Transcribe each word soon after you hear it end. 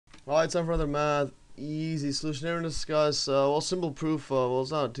Alright, time for another math easy solution. Here we're going to discuss, simple proof. Well,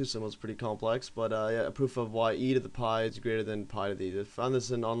 it's not too simple, it's pretty complex, but yeah, a proof of why e to the pi is greater than pi to the e. I found this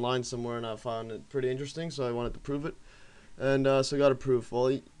online somewhere and I found it pretty interesting, so I wanted to prove it. And so I got a proof.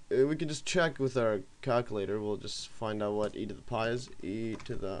 Well, we can just check with our calculator. We'll just find out what e to the pi is. E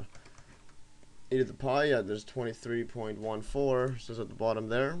to the pi, yeah, there's 23.14, so it's at the bottom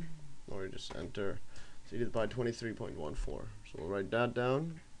there. Or you just enter, so e to the pi 23.14. So we'll write that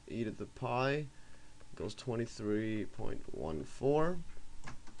down. E to the pi equals 23.14,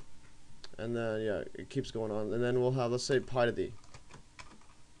 and then yeah, it keeps going on, and then we'll have, let's say, pi to the,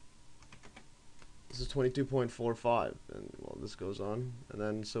 this is 22.45, and well, this goes on, and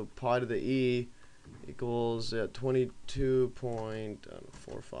then so pi to the e equals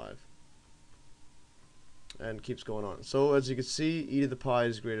 22.45, and keeps going on. So as you can see, e to the pi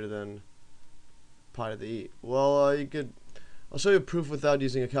is greater than pi to the e. Well, I'll show you a proof without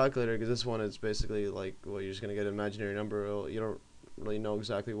using a calculator, because this one is basically like, well, you're just going to get an imaginary number. You don't really know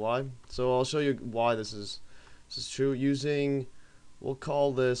exactly why. So I'll show you why this is true using, we'll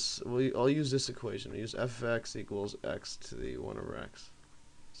call this, I'll use this equation. I'll use f of x equals x to the 1 over x.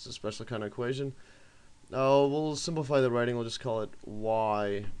 It's a special kind of equation. Now we'll simplify the writing. We'll just call it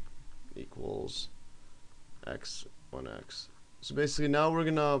y equals x 1x. So basically now we're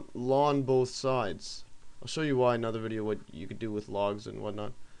going to ln both sides. I'll show you why in another video what you could do with logs and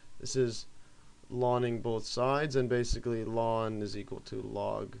whatnot. This is lnning both sides, and basically ln is equal to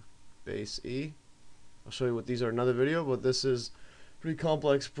log base e. I'll show you what these are in another video, but this is pretty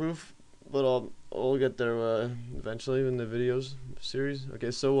complex proof, but I'll get there eventually in the videos series. Okay,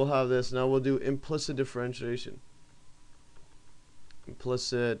 so we'll have this. Now we'll do implicit differentiation.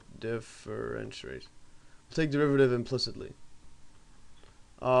 Implicit differentiate. We'll take derivative implicitly.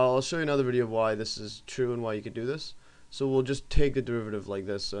 I'll show you another video of why this is true and why you could do this. So we'll just take the derivative like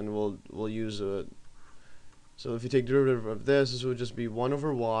this, and we'll use a. So if you take derivative of this would just be 1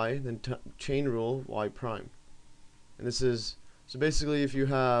 over y, then chain rule y prime. And this is, so basically if you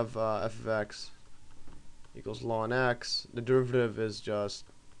have f of x equals ln x, the derivative is just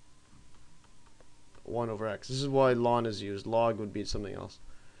 1 over x. This is why ln is used. Log would be something else.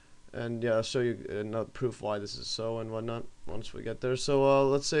 And yeah, I'll show you another proof why this is so and whatnot once we get there. So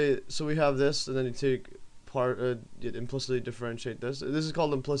let's say, so we have this, and then you take implicitly differentiate this. This is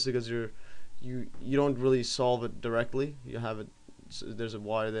called implicit because you don't really solve it directly. You have it, so there's a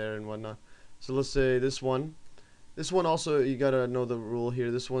y there and whatnot. So let's say this one also, you gotta know the rule here.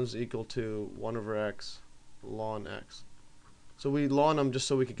 This one's equal to 1 over x ln x. So we ln them just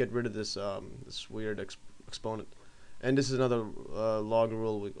so we could get rid of this this weird exponent. And this is another log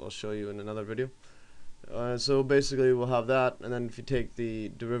rule I'll show you in another video. So basically we'll have that, and then if you take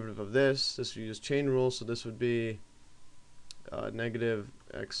the derivative of this we use chain rule, so this would be negative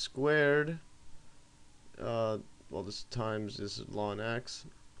x squared, well, this times this is ln x,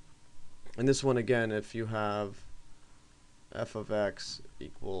 and this one again, if you have f of x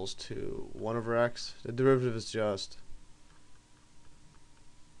equals to 1 over x, the derivative is just,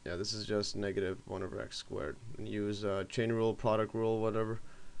 yeah, this is just negative 1 over x squared, and use chain rule, product rule, whatever,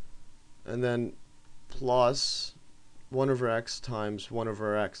 and then plus 1 over x times 1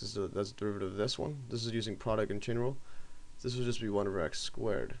 over x, that's the derivative of this one. This is using product and chain rule. This would just be 1 over x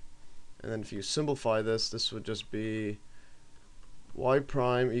squared, and then if you simplify this would just be y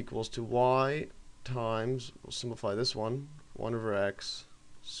prime equals to y times, we'll simplify this one, 1 over x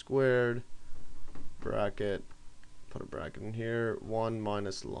squared, bracket, put a bracket in here, 1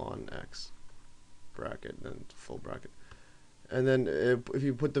 minus ln x, bracket, and full bracket. And then if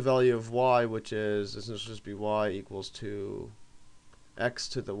you put the value of y, which is, this will just be y equals to x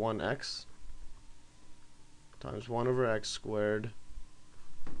to the 1x times 1 over x squared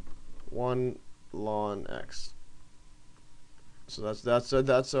 1 ln x. So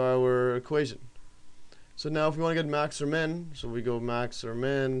that's our equation. So now if we want to get max or min, so we go max or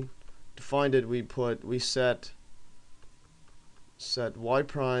min. To find it, we set y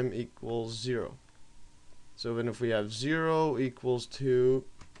prime equals 0. So then if we have 0 equals to,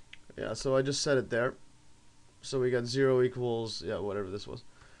 yeah, so I just set it there. So we got 0 equals, yeah, whatever this was.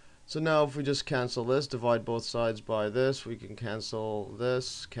 So now if we just cancel this, divide both sides by this, we can cancel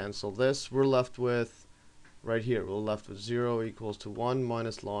this, we're left with, right here, we're left with 0 equals to 1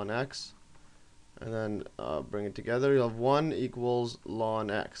 minus ln x. And then bring it together, you'll have 1 equals ln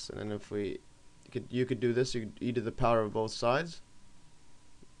x. And then if you could do this, you could e to the power of both sides.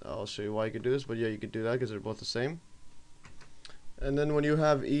 I'll show you why you could do this, but yeah, you could do that because they're both the same. And then when you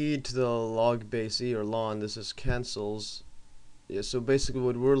have e to the log base e, or ln, this just cancels. Yeah, so basically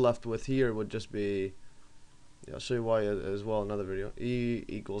what we're left with here would just be Yeah, I'll show you why as well in another video. E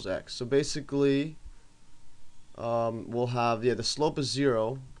equals x. So basically, we'll have, the slope is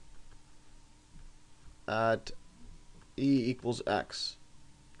 0 at e equals x,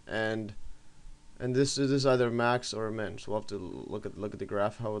 and this is either max or min. So we'll have to look at the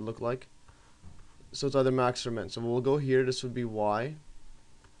graph how it would look like. So it's either max or min. So we'll go here. This would be y.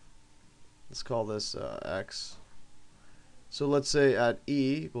 Let's call this x. So let's say at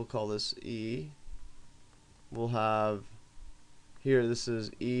e, we'll call this e. We'll have here, this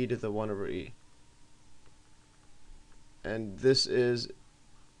is e to the 1 over e. And this is,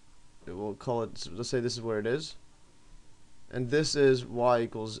 we'll call it, let's say this is where it is. And this is y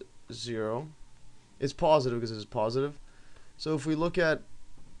equals 0. It's positive because it's positive. So if we look at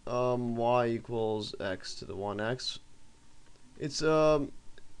y equals x to the 1x, it's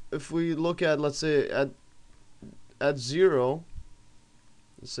if we look at, let's say at 0,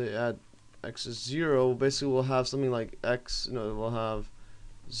 let's say at x is 0, basically we'll have something like x, we'll have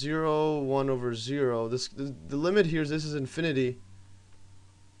 0, 1 over 0. The limit here is, this is infinity,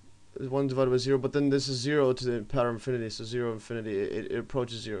 is 1 divided by 0, but then this is 0 to the power of infinity, so 0 infinity, it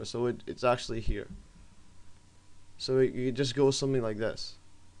approaches 0, so it's actually here. So it just goes something like this.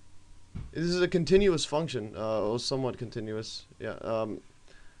 This is a continuous function, or somewhat continuous, yeah.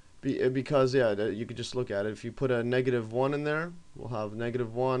 Because you could just look at it. If you put a -1 in there, we'll have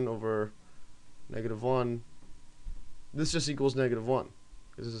 -1 over -1. This just equals -1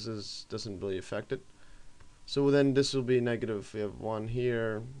 because this doesn't really affect it. So then this will be negative. We have 1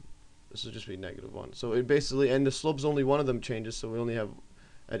 here. This will just be -1. So it basically, and the slope's only one of them changes. So we only have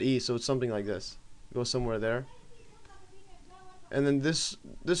at e. So it's something like this. Go somewhere there. And then this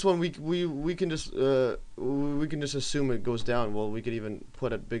one we can just assume it goes down. Well, we could even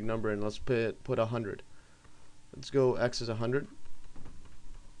put a big number in. Let's put 100. Let's go x is 100.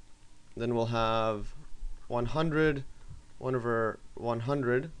 Then we'll have 100, 1 over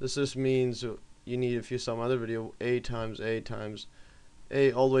 100. This just means you need, if you saw my other video, a times a times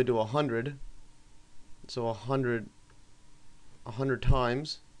a all the way to 100. So 100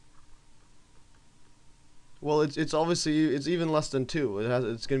 times. Well, it's obviously, it's even less than 2.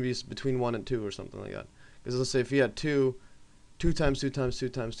 It's going to be between 1 and 2 or something like that. Because let's say if you had 2 times 2 times 2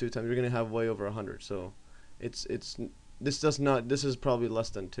 times 2 times, you're going to have way over 100. So this is probably less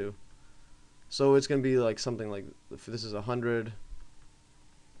than 2. So it's going to be like something like, if this is 100,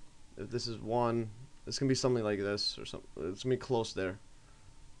 if this is 1, it's going to be something like this or something. It's going to be close there.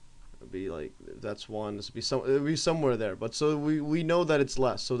 It'll be like, if that's 1, it'll be somewhere there. But so we know that it's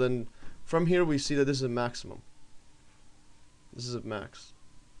less. So then from here we see that this is a maximum. This is a max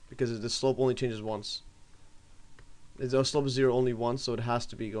because the slope only changes once. The slope is 0 only once, so it has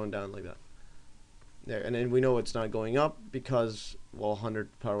to be going down like that. Yeah, and then we know it's not going up because, well,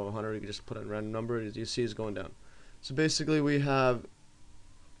 100 power of 100, you can just put a random number, as you see, is going down. So basically we have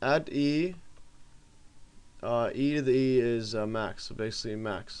at e, e to the e is max, so basically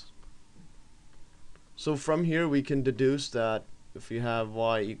max. So from here we can deduce that if you have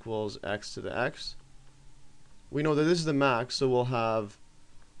y equals x to the x, we know that this is the max, so we'll have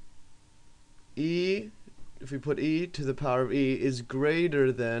e, if we put e to the power of e, is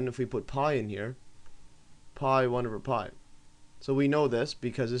greater than, if we put pi in here, pi 1 over pi. So we know this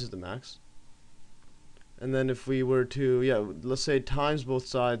because this is the max. And then if we were to, let's say times both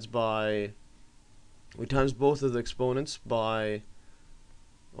sides by, we times both of the exponents by,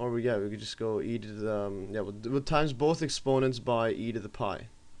 or we could just go e to the, we'll times both exponents by e to the pi.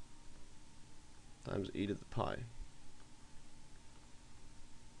 Times e to the pi.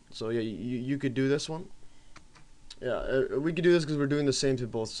 So yeah, you could do this one. Yeah, we could do this because we're doing the same to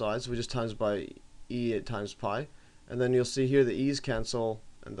both sides. We just times by e times pi. And then you'll see here the e's cancel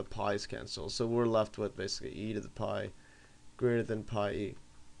and the pi's cancel. So we're left with basically e to the pi greater than pi e.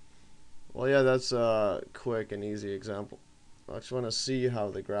 Well, yeah, that's a quick and easy example. I actually want to see how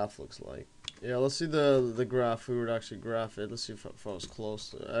the graph looks like. Yeah, let's see the graph. We would actually graph it. Let's see if I was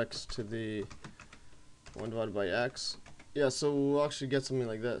close. X to the 1 divided by x. Yeah, so we'll actually get something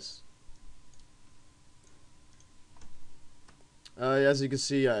like this. As you can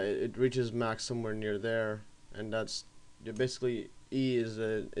see, it reaches max somewhere near there, and that's basically e is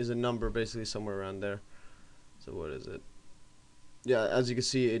a number basically somewhere around there. So what is it? Yeah, as you can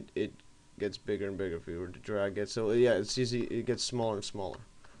see, it gets bigger and bigger if we were to drag it. So yeah, it's easy. It gets smaller and smaller.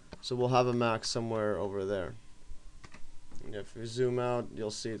 So we'll have a max somewhere over there. And if we zoom out,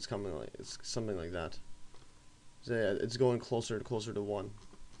 you'll see it's something like that. So yeah, it's going closer to 1.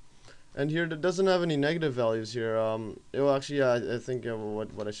 And here it doesn't have any negative values here. Well, actually, yeah, I think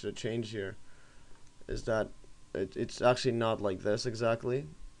what I should have changed here is that it's actually not like this exactly.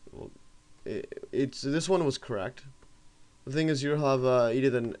 it's this one was correct. The thing is, you'll have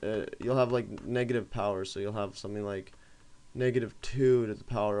you'll have like negative power, so you'll have something like -2 to the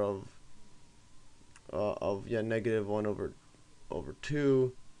power of yeah, -1 over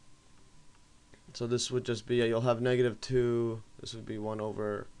 2. So this would just be, yeah, you'll have -2. This would be 1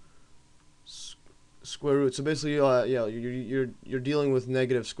 over square root. So basically, yeah, you're dealing with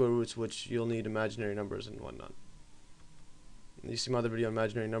negative square roots, which you'll need imaginary numbers and whatnot. You see my other video on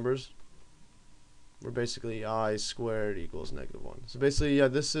imaginary numbers, where basically I squared equals -1. So basically, yeah,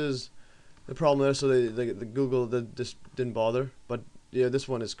 this is the problem there. So the Google just didn't bother, but yeah, this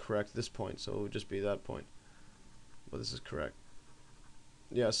one is correct at this point. So it would just be that point, but this is correct.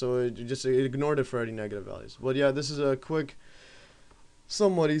 Yeah, so it ignored it for any negative values. But yeah, this is a quick,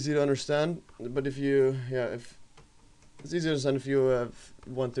 somewhat easy to understand. But if you, yeah, if it's easy to understand if you have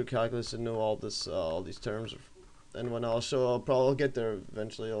went through calculus and know all this, all these terms. And when I'll probably get there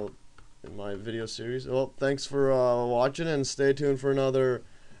eventually. In my video series. Well, thanks for watching, and stay tuned for another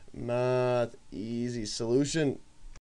math easy solution.